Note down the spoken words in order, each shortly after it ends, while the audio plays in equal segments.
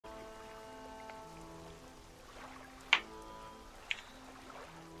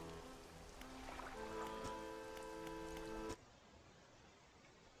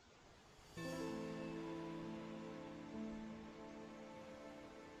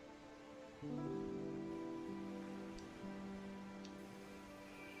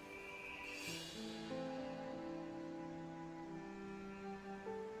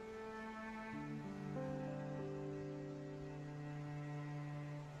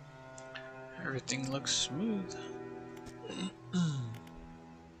Everything looks smooth.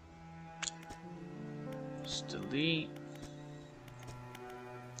 Just delete.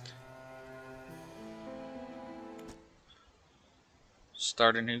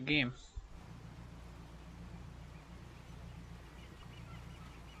 Start a new game.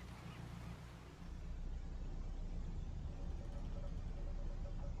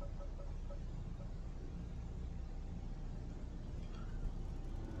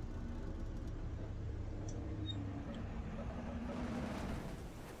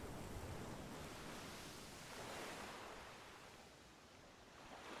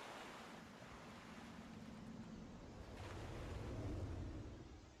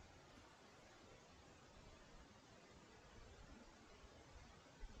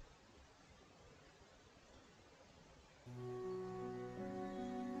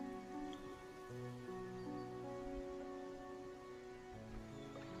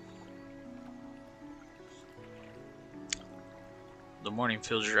 The morning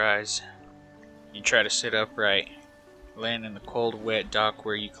fills your eyes. You try to sit upright, land in the cold, wet dock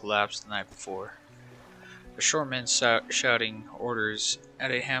where you collapsed the night before. A short man shouting orders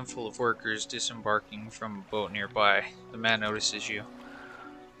at a handful of workers disembarking from a boat nearby. The man notices you.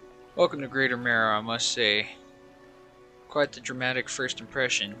 Welcome to Greater Mara, I must say. Quite the dramatic first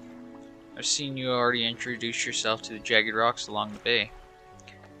impression. I've seen you already introduce yourself to the jagged rocks along the bay.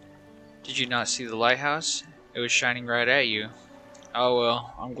 Did you not see the lighthouse? It was shining right at you. Oh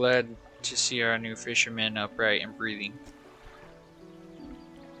well, I'm glad to see our new fisherman upright and breathing.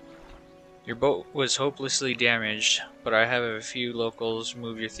 Your boat was hopelessly damaged, but I have a few locals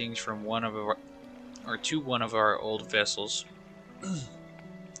move your things from to one of our old vessels.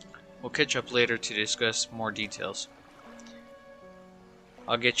 We'll catch up later to discuss more details.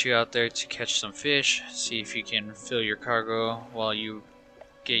 I'll get you out there to catch some fish, see if you can fill your cargo while you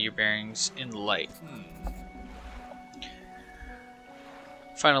get your bearings in the light.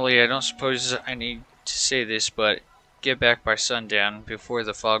 Finally, I don't suppose I need to say this, but get back by sundown before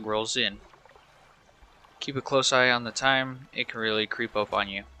the fog rolls in. Keep a close eye on the time, it can really creep up on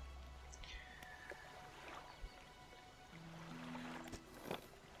you.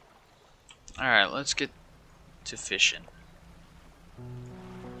 Alright, let's get to fishing.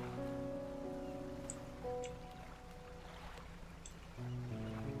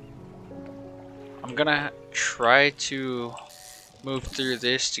 I'm gonna try to move through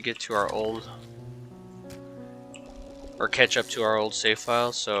this to get to our old, or catch up to our old save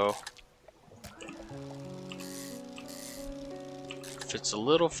file, so if it's a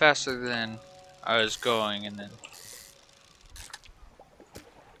little faster than I was going, and then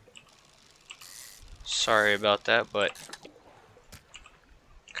sorry about that, but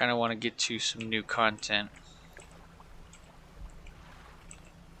kind of want to get to some new content.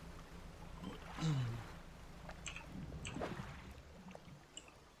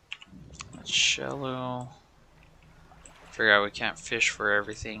 It's shallow. Figure out we can't fish for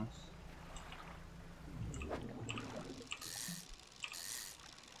everything.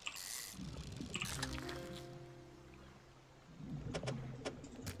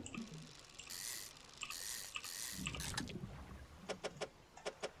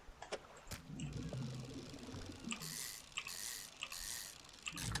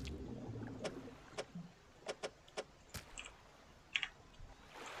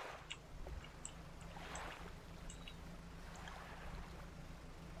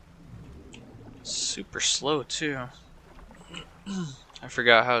 Super slow too. I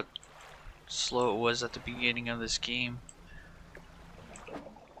forgot how slow it was at the beginning of this game.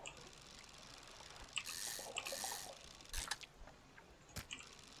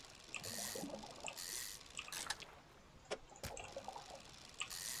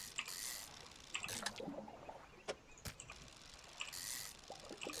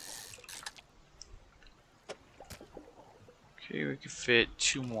 Okay, we can fit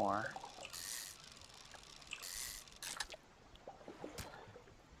 2 more.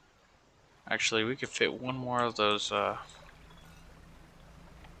 Actually, we could fit 1 more of those, not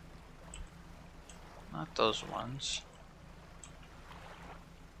those ones.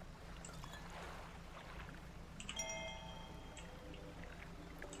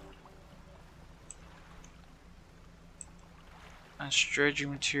 That's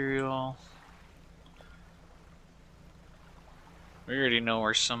dredging material. We already know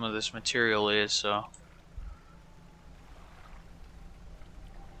where some of this material is, so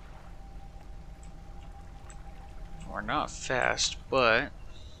we're not fast, but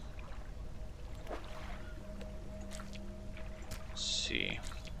let's see.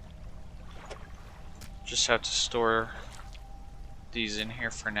 Just have to store these in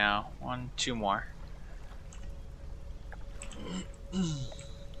here for now. 1, 2 more.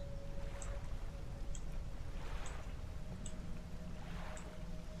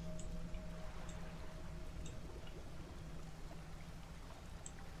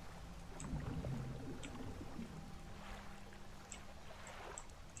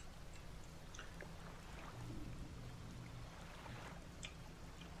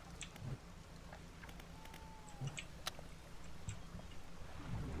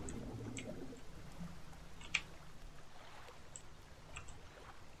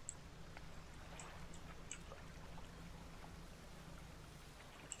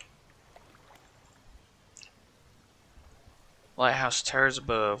 Lighthouse towers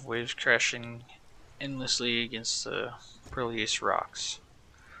above, waves crashing endlessly against the pearliest rocks.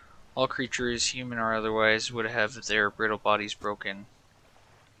 All creatures, human or otherwise, would have their brittle bodies broken.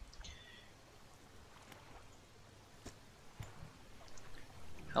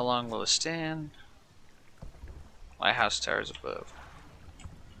 How long will it stand? Lighthouse towers above.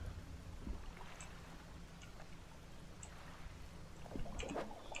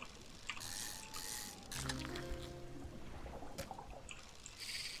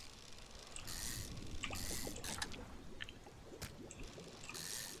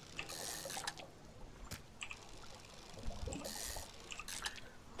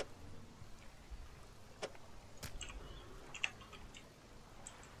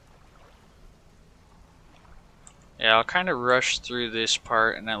 Yeah, I'll kind of rush through this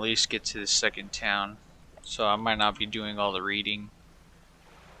part and at least get to the second town. So I might not be doing all the reading.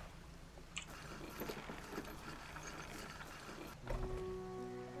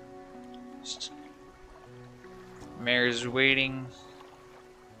 Mayor's waiting.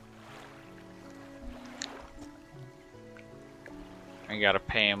 I gotta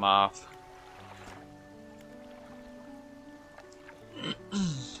pay him off.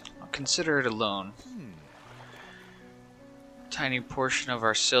 I'll consider it a loan. Tiny portion of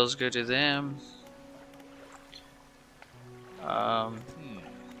our sales go to them.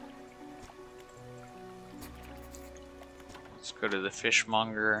 Let's go to the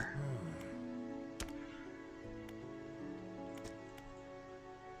fishmonger.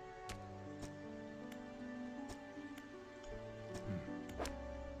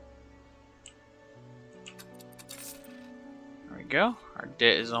 There we go. Our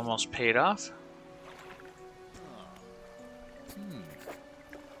debt is almost paid off.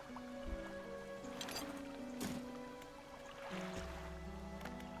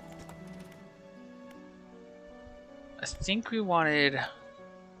 I think we wanted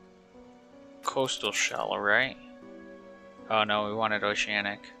coastal shallow, right? Oh no, we wanted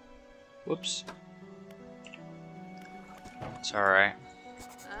oceanic. Whoops. It's alright.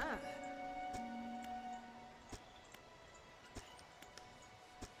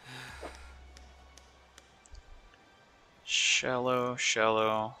 Shallow,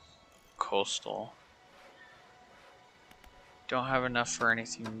 shallow, coastal. Don't have enough for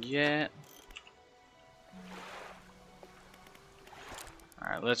anything yet.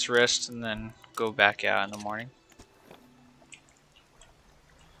 Alright, let's rest and then go back out in the morning.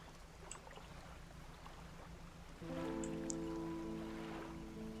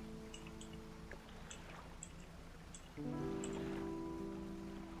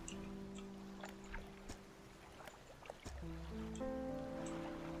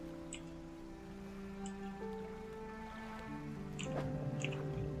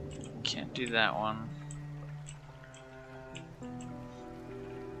 Can't do that one.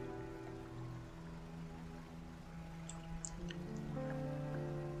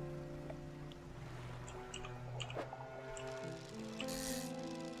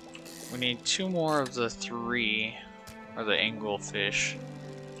 We need 2 more of the 3, or the anglefish.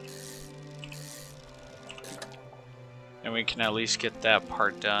 And we can at least get that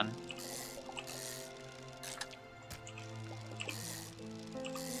part done.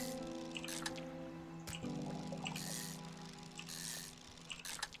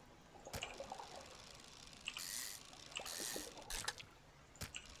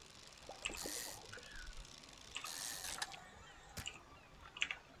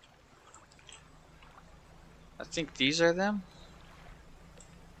 I think these are them.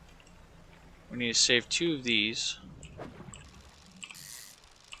 We need to save 2 of these.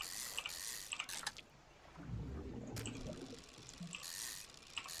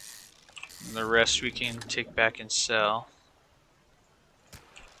 And the rest we can take back and sell.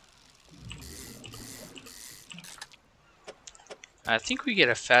 I think we get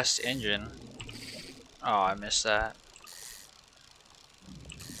a fast engine. Oh, I missed that.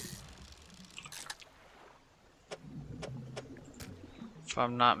 If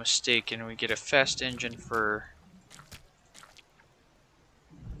I'm not mistaken, we get a fast engine for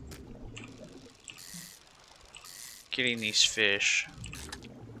getting these fish.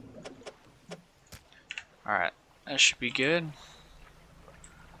 Alright, that should be good.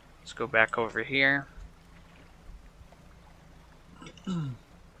 Let's go back over here.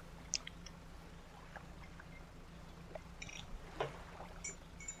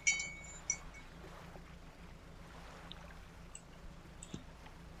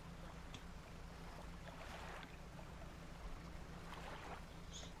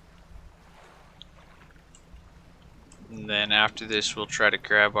 And then after this, we'll try to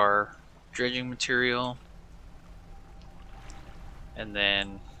grab our dredging material, and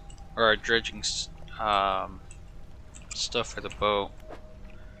then, or our dredging stuff for the boat.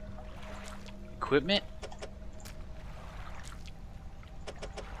 Equipment.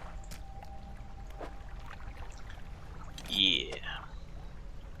 Yeah.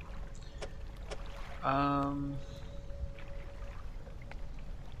 I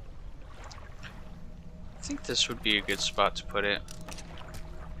think this would be a good spot to put it.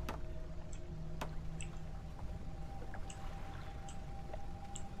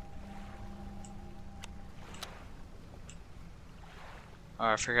 Oh,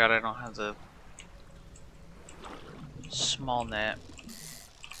 I forgot I don't have the small net.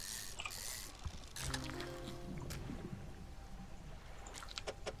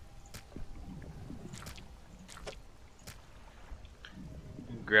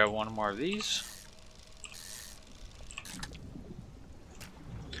 Grab one more of these.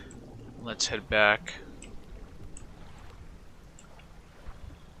 Let's head back.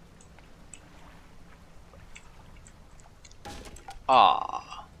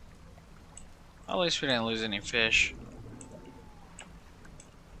 Ah, at least we didn't lose any fish.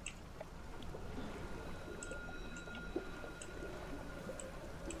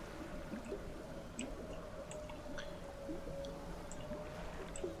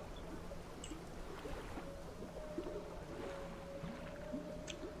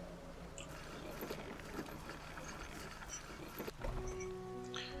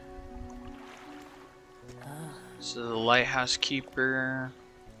 So the lighthouse keeper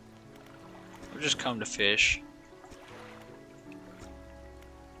will just come to fish.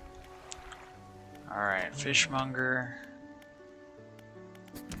 Alright, fishmonger.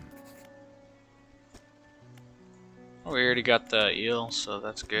 Oh, we already got the eel, so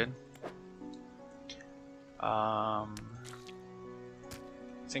that's good. I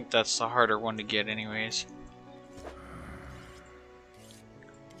think that's the harder one to get anyways.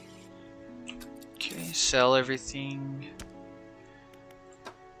 Okay, sell everything.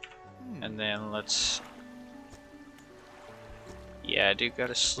 And then let's... Yeah, I do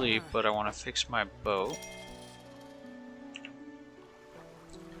gotta sleep, but I want to fix my boat.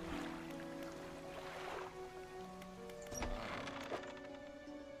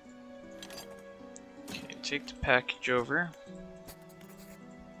 Okay, take the package over.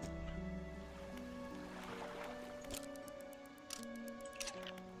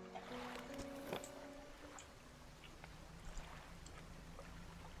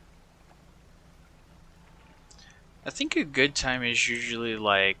 I think a good time is usually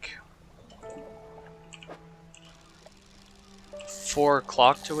like 4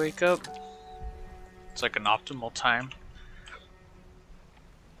 o'clock to wake up. It's like an optimal time.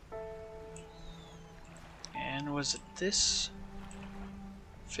 And was it this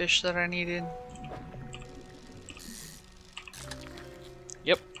fish that I needed?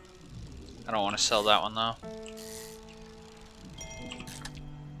 Yep. I don't want to sell that one though.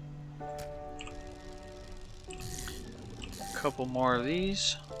 Couple more of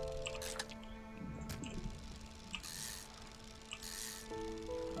these.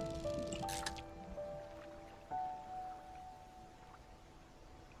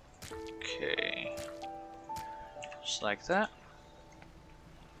 Okay, just like that.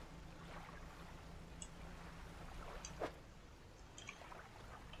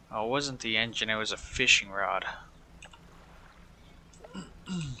 Oh, it wasn't the engine, it was a fishing rod.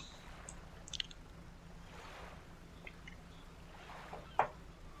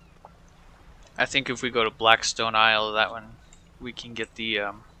 I think if we go to Blackstone Isle, that one, we can get the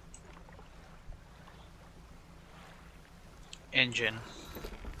engine.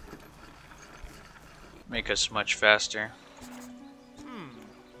 Make us much faster.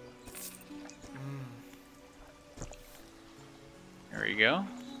 There we go.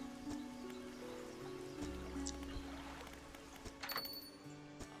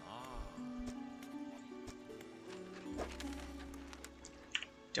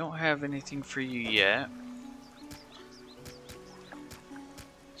 Don't have anything for you yet.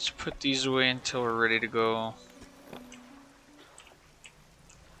 Let's put these away until we're ready to go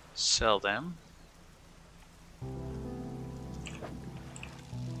sell them.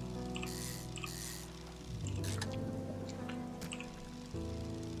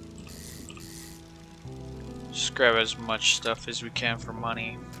 Just grab as much stuff as we can for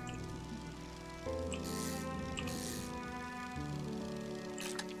money.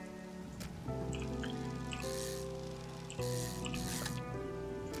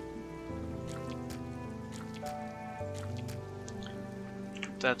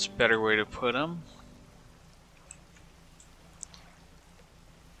 That's a better way to put them.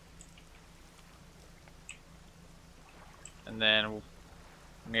 And then we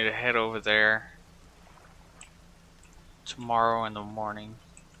need to head over there tomorrow in the morning.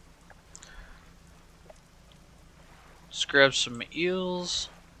 Let's grab some eels.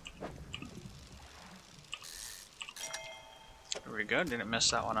 There we go, didn't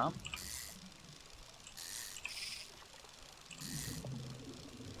mess that one up.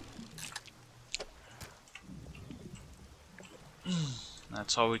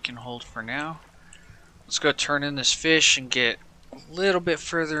 That's all we can hold for now. Let's go turn in this fish and get a little bit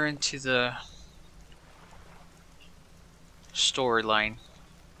further into the storyline.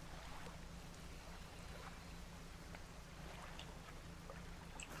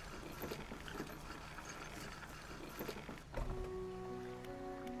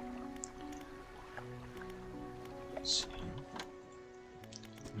 Let's see.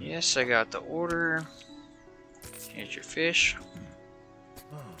 Yes, I got the order. Here's your fish.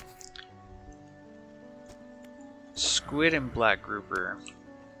 Squid and black grouper.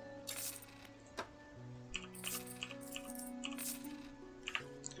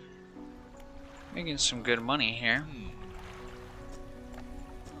 Making some good money here.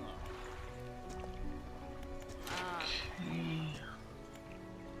 Okay.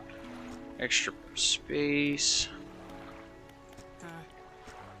 Extra space.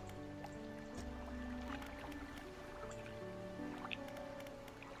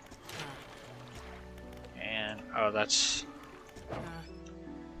 Oh, that's...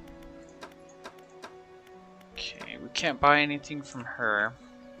 Okay, we can't buy anything from her.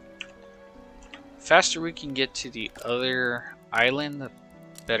 The faster we can get to the other island, the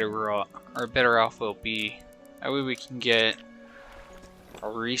better off we'll be. That way we can get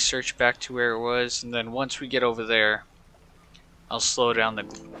our research back to where it was, and then once we get over there, I'll slow down the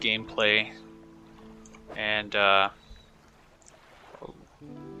gameplay and a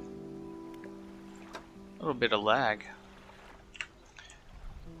little bit of lag.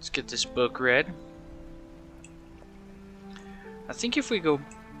 Let's get this book read. I think if we go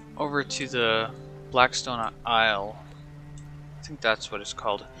over to the Blackstone Isle, I think that's what it's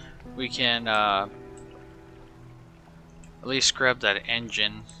called, we can at least grab that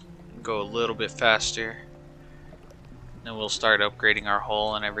engine and go a little bit faster. Then we'll start upgrading our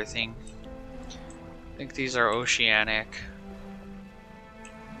hull and everything. I think these are oceanic.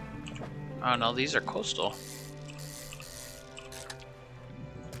 Oh no, these are coastal.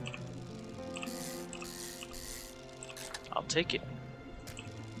 I'll take it.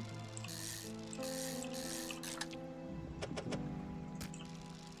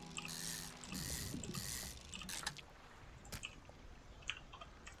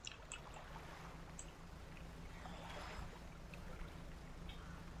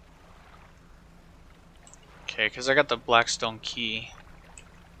 Okay, because I got the Blackstone key.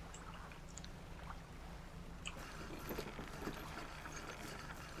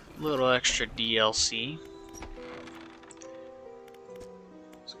 Little extra DLC.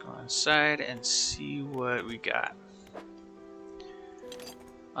 Let's go inside and see what we got.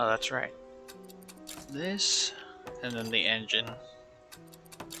 Oh, that's right. This, and then the engine.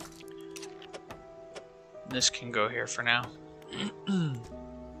 This can go here for now.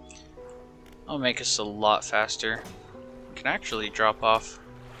 That'll make us a lot faster. We can actually drop off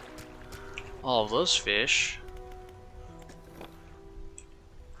all of those fish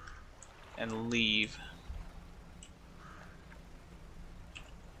and leave.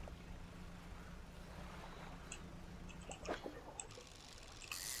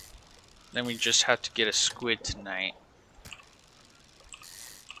 Then we just have to get a squid tonight.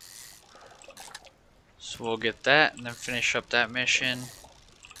 So we'll get that and then finish up that mission.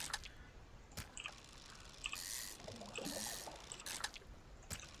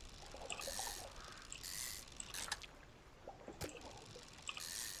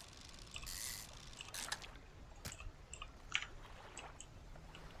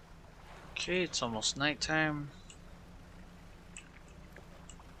 Okay, it's almost nighttime.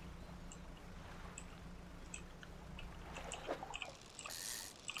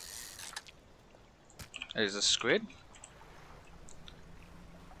 There's a squid.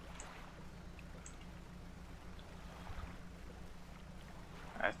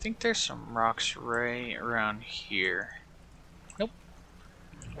 I think there's some rocks right around here. Nope.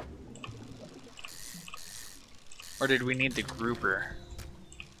 Or did we need the grouper?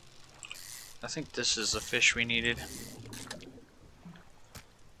 I think this is the fish we needed.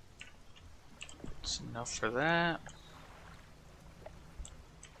 That's enough for that.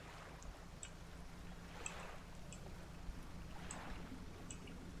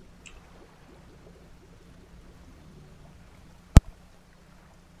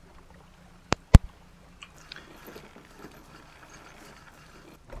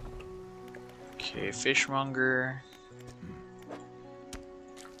 Okay, fishmonger.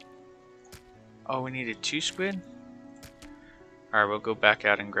 Oh, we needed 2 squid? Alright, we'll go back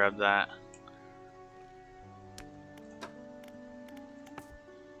out and grab that.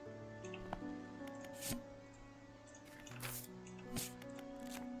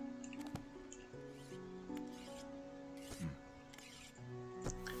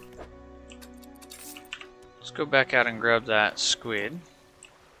 Let's go back out and grab that squid.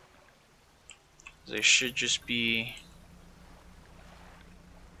 They should just be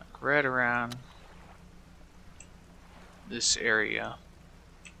like right around this area.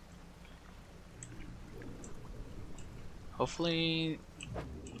 Hopefully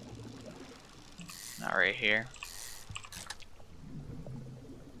not right here.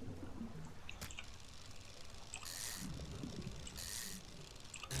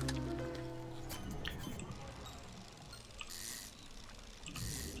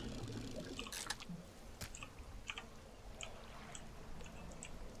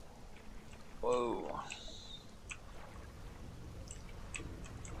 Whoa.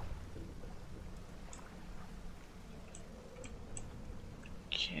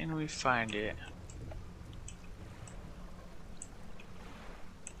 Can we find it?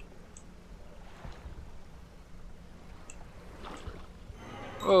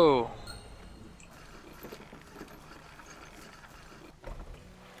 Whoa.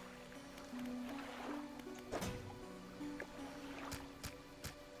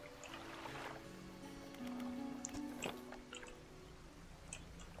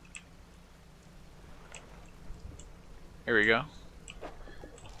 Here we go.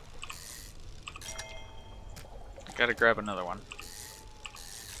 Gotta grab another one.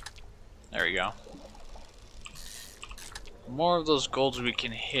 There we go. The more of those golds we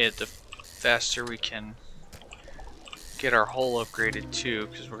can hit, the faster we can get our hull upgraded too,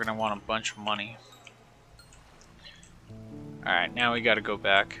 because we're gonna want a bunch of money. Alright, now we gotta go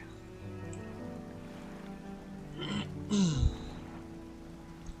back.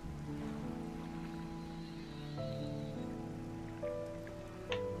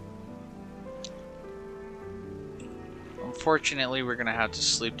 Unfortunately, we're gonna have to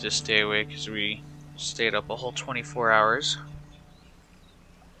sleep this day away because we stayed up a whole 24 hours.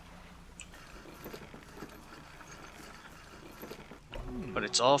 But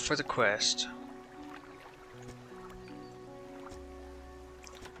it's all for the quest.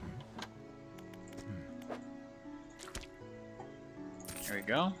 There we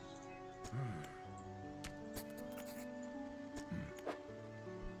go.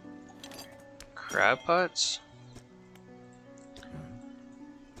 Crab pots.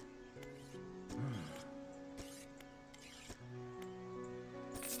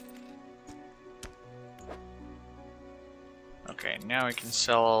 Okay, now we can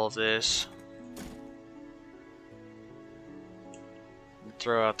sell all of this. And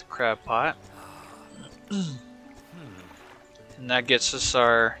throw out the crab pot. And that gets us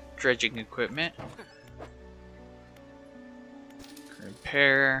our dredging equipment.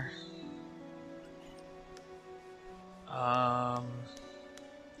 Repair.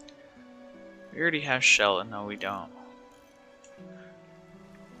 We already have shell. No, we don't.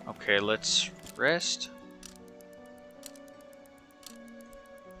 Okay, let's rest.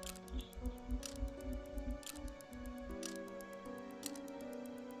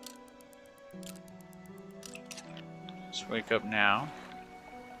 Let's wake up now.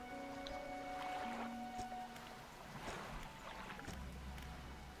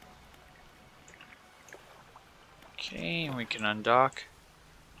 Okay, and we can undock.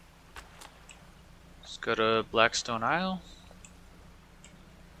 Let's go to Blackstone Isle.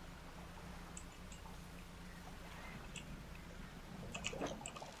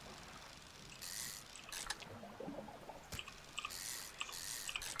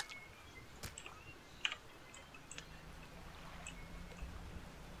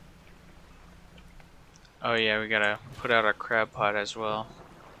 Oh yeah, we gotta put out our crab pot as well.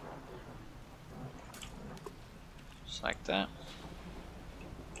 Just like that.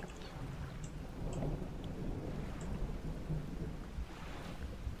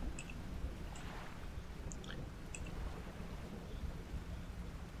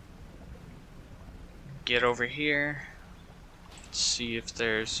 Get over here. See if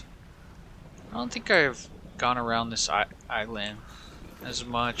there's... I don't think I've gone around this island as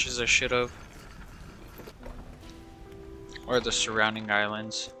much as I should have. Or the surrounding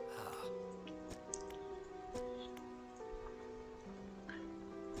islands.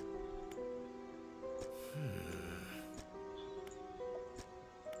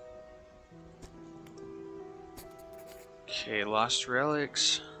 Okay, lost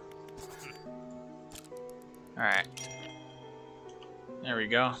relics. Alright. There we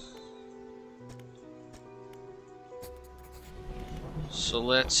go. So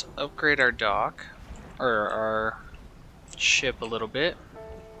let's upgrade our dock, or our ship a little bit.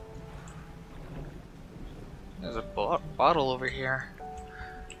 There's a bottle over here.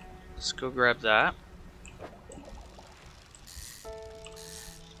 Let's go grab that.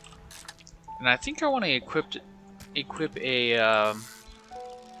 And I think I want to equip a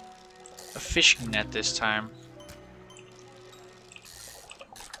fishing net this time.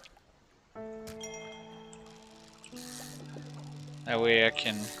 That way I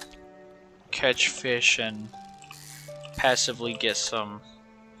can catch fish and passively get some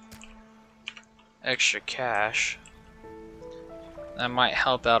extra cash. That might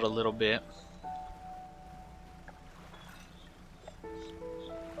help out a little bit.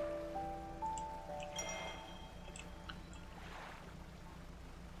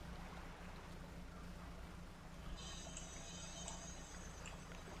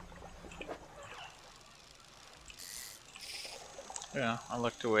 Yeah, I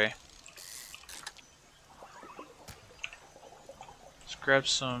looked away. Let's grab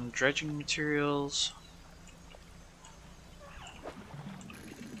some dredging materials.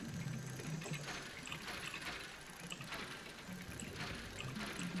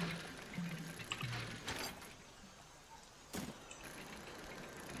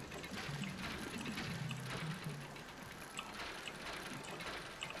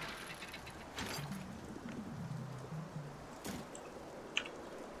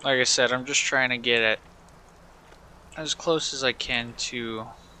 Like I said, I'm just trying to get it as close as I can to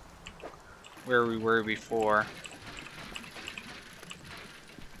where we were before.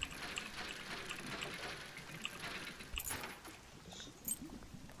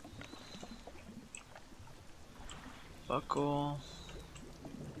 Buckle.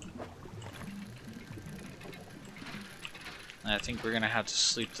 And I think we're gonna have to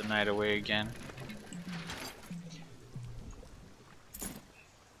sleep the night away again.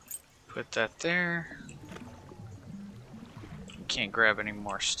 Put that there. Can't grab any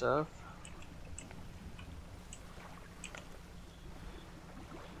more stuff.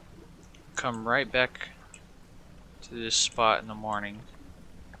 Come right back to this spot in the morning.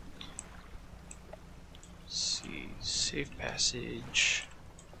 Let's see, safe passage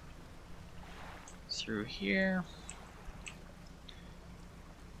through here.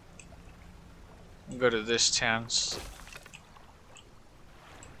 Go to this town.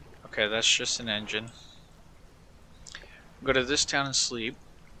 Okay, that's just an engine. Go to this town and sleep.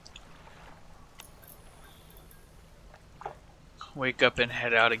 Wake up and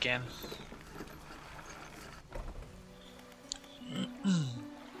head out again.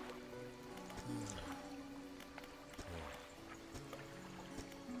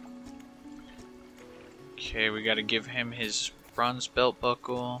 Okay, we gotta give him his bronze belt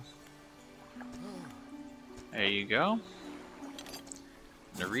buckle. There you go.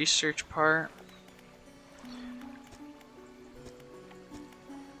 The research part.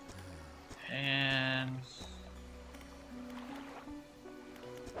 And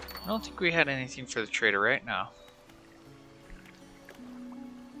I don't think we had anything for the trader right now.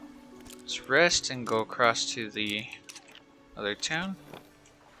 Let's rest and go across to the other town.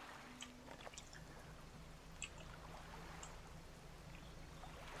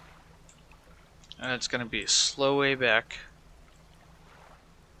 And it's gonna be a slow way back.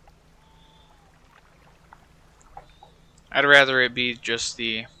 I'd rather it be just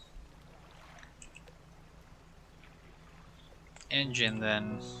the engine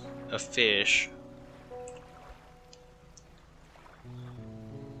than a fish.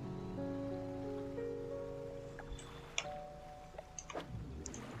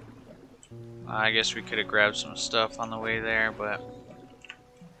 I guess we could have grabbed some stuff on the way there, but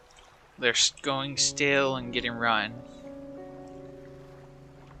they're going stale and getting rotten.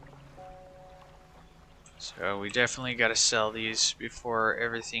 So we definitely got to sell these before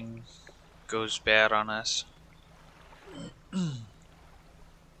everything goes bad on us.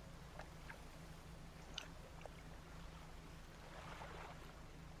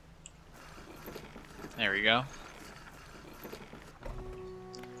 There we go.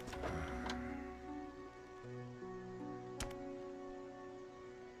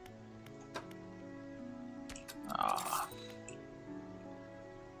 Ah,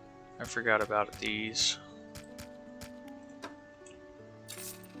 I forgot about these.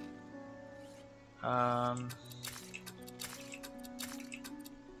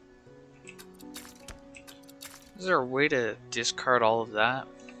 Is there a way to discard all of that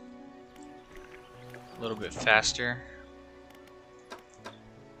a little bit faster?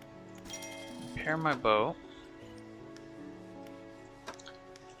 Repair my boat.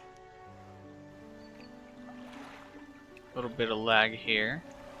 A little bit of lag here.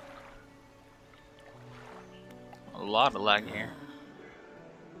 A lot of lag here.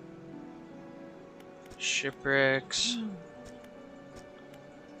 Shipwrecks.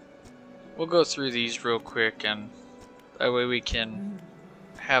 We'll go through these real quick, and that way we can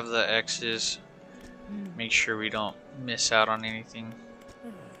have the X's. Make sure we don't miss out on anything.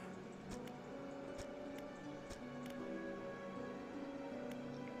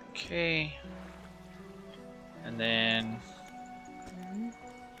 Okay. And then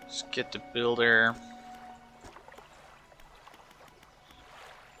let's get the builder.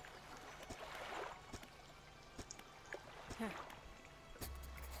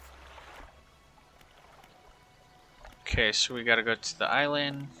 Okay, so we gotta go to the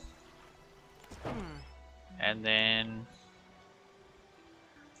island. And then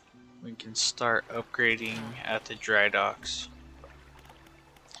we can start upgrading at the dry docks.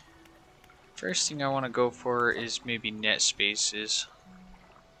 First thing I want to go for is maybe net spaces.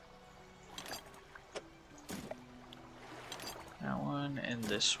 That one and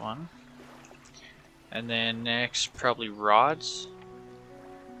this one. And then next, probably rods.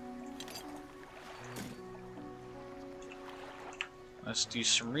 Let's do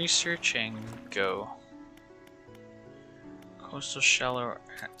some research and go. Coastal shallow.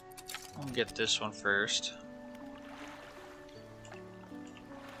 I'll get this one first.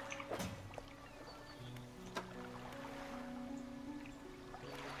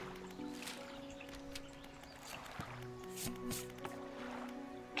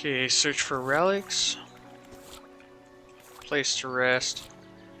 Okay, search for relics. Place to rest.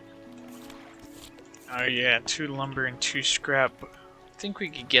 Oh yeah, 2 lumber and 2 scrap. I think we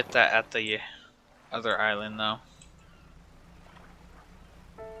could get that at the other island though.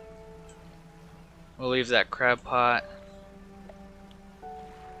 We'll leave that crab pot.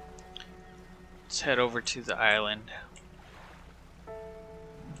 Let's head over to the island.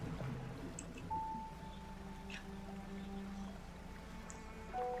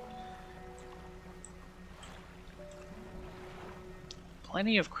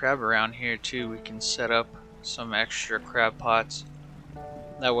 Plenty of crab around here too. We can set up some extra crab pots.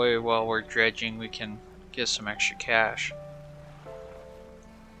 That way while we're dredging we can get some extra cash.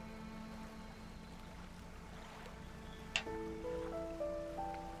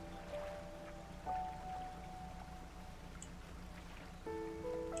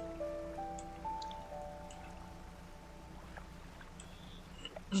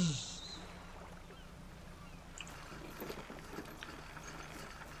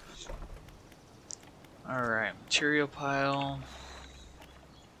 Alright, material pile.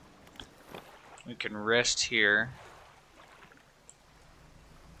 We can rest here.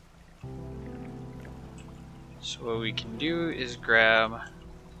 So what we can do is grab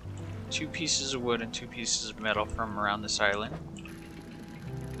 2 pieces of wood and 2 pieces of metal from around this island.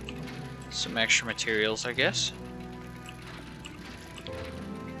 Some extra materials, I guess.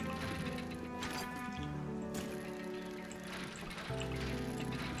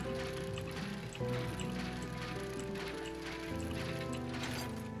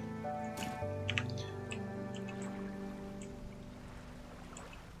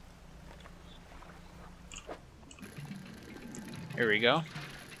 Here we go.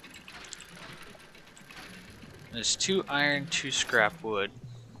 There's 2 iron, 2 scrap wood.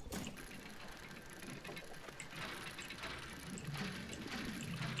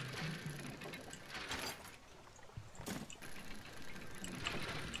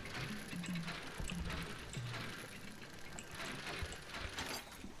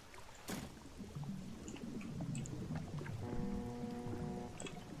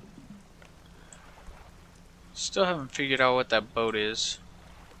 Still haven't figured out what that boat is.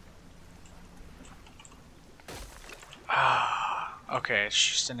 Ah, okay, it's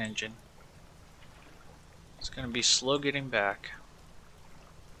just an engine. It's gonna be slow getting back.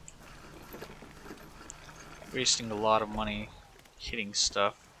 Wasting a lot of money hitting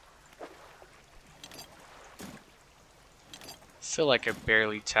stuff. Feel like I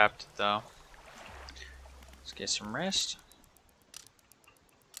barely tapped it though. Let's get some rest.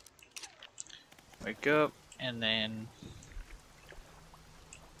 Wake up and then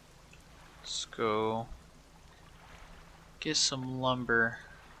let's go get some lumber.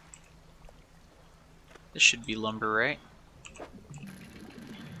 This should be lumber, right?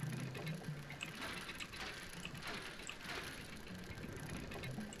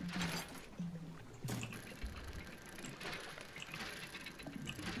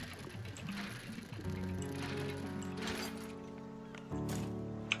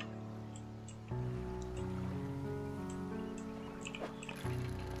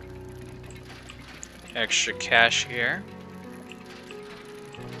 Extra cash here.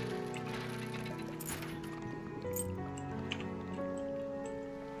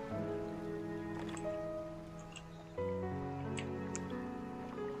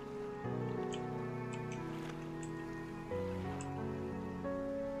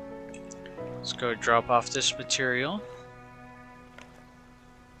 Let's go drop off this material.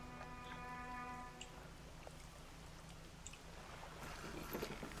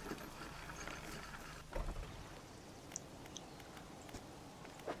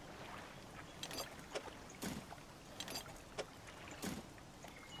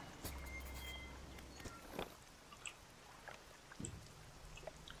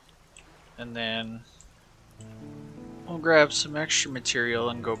 And then we'll grab some extra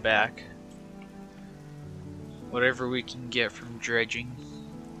material and go back. Whatever we can get from dredging.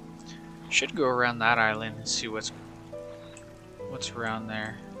 Should go around that island and see what's around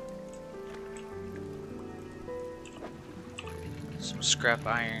there. Some scrap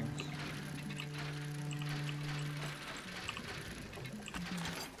iron.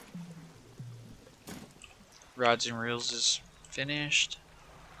 Rods and reels is finished.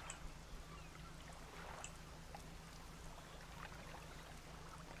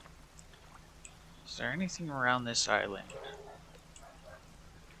 Is there anything around this island?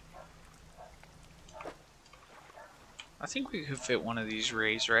 I think we could fit one of these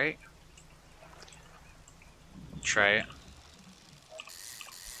rays, right? Try it.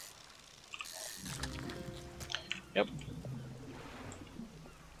 Yep.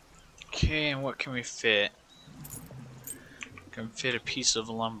 Okay, and what can we fit? Can fit a piece of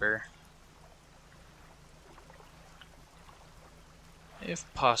lumber.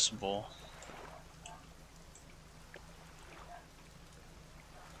 If possible.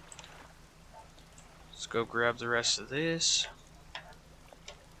 Let's go grab the rest of this.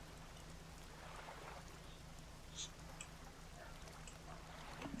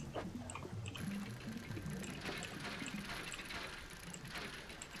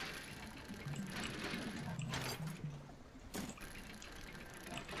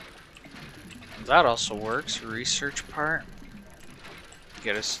 That also works. Research part.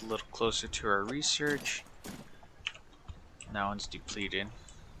 Get us a little closer to our research. That one's depleted.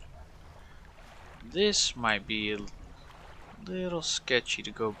 This might be a little sketchy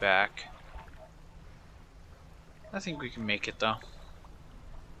to go back. I think we can make it though.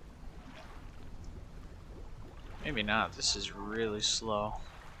 Maybe not. This is really slow.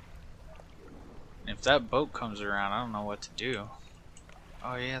 And if that boat comes around, I don't know what to do.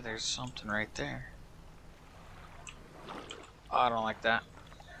 Oh yeah, there's something right there. Oh, I don't like that.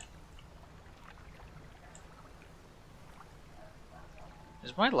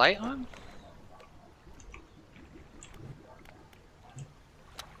 Is my light on?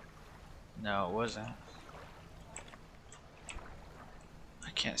 No, it wasn't.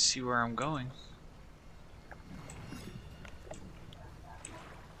 I can't see where I'm going.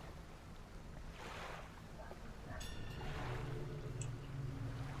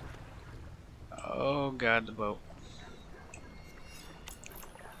 Oh god, the boat.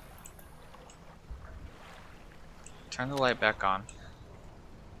 Turn the light back on.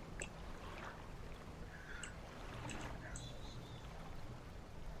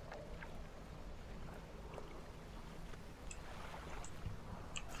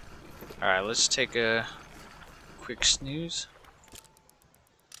 Alright, let's take a quick snooze.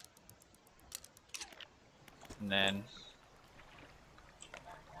 And then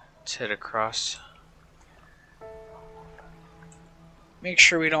let's head across. Make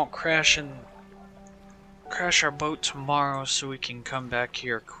sure we don't crash our boat tomorrow so we can come back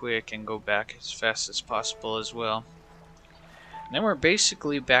here quick and go back as fast as possible as well. And then we're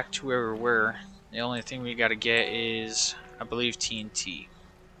basically back to where we were. The only thing we gotta get is, I believe, TNT.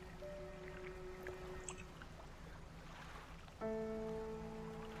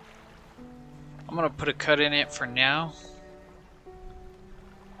 I'm gonna put a cut in it for now.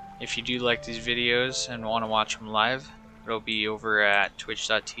 If you do like these videos and want to watch them live, it'll be over at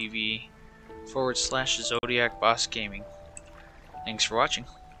twitch.tv/ZodiacBoss Gaming. Thanks for watching.